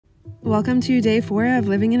Welcome to day 4 of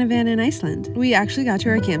living in a van in Iceland. We actually got to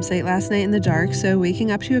our campsite last night in the dark, so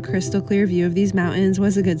waking up to a crystal clear view of these mountains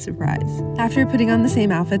was a good surprise. After putting on the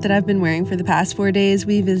same outfit that I've been wearing for the past 4 days,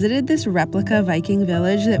 we visited this replica Viking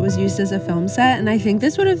village that was used as a film set, and I think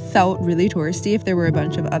this would have felt really touristy if there were a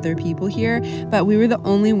bunch of other people here, but we were the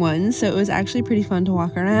only ones, so it was actually pretty fun to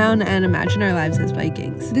walk around and imagine our lives as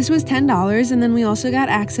Vikings. This was $10, and then we also got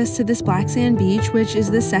access to this black sand beach, which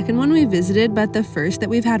is the second one we visited, but the first that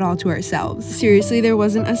we've had all to ourselves. Seriously, there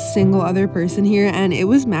wasn't a single other person here, and it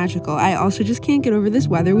was magical. I also just can't get over this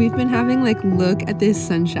weather we've been having. Like, look at this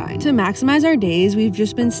sunshine. To maximize our days, we've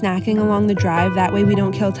just been snacking along the drive. That way we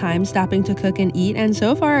don't kill time stopping to cook and eat, and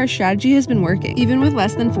so far our strategy has been working. Even with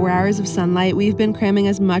less than 4 hours of sunlight, we've been cramming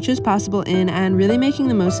as much as possible in and really making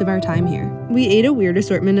the most of our time here. We ate a weird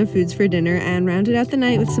assortment of foods for dinner and rounded out the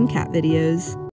night with some cat videos.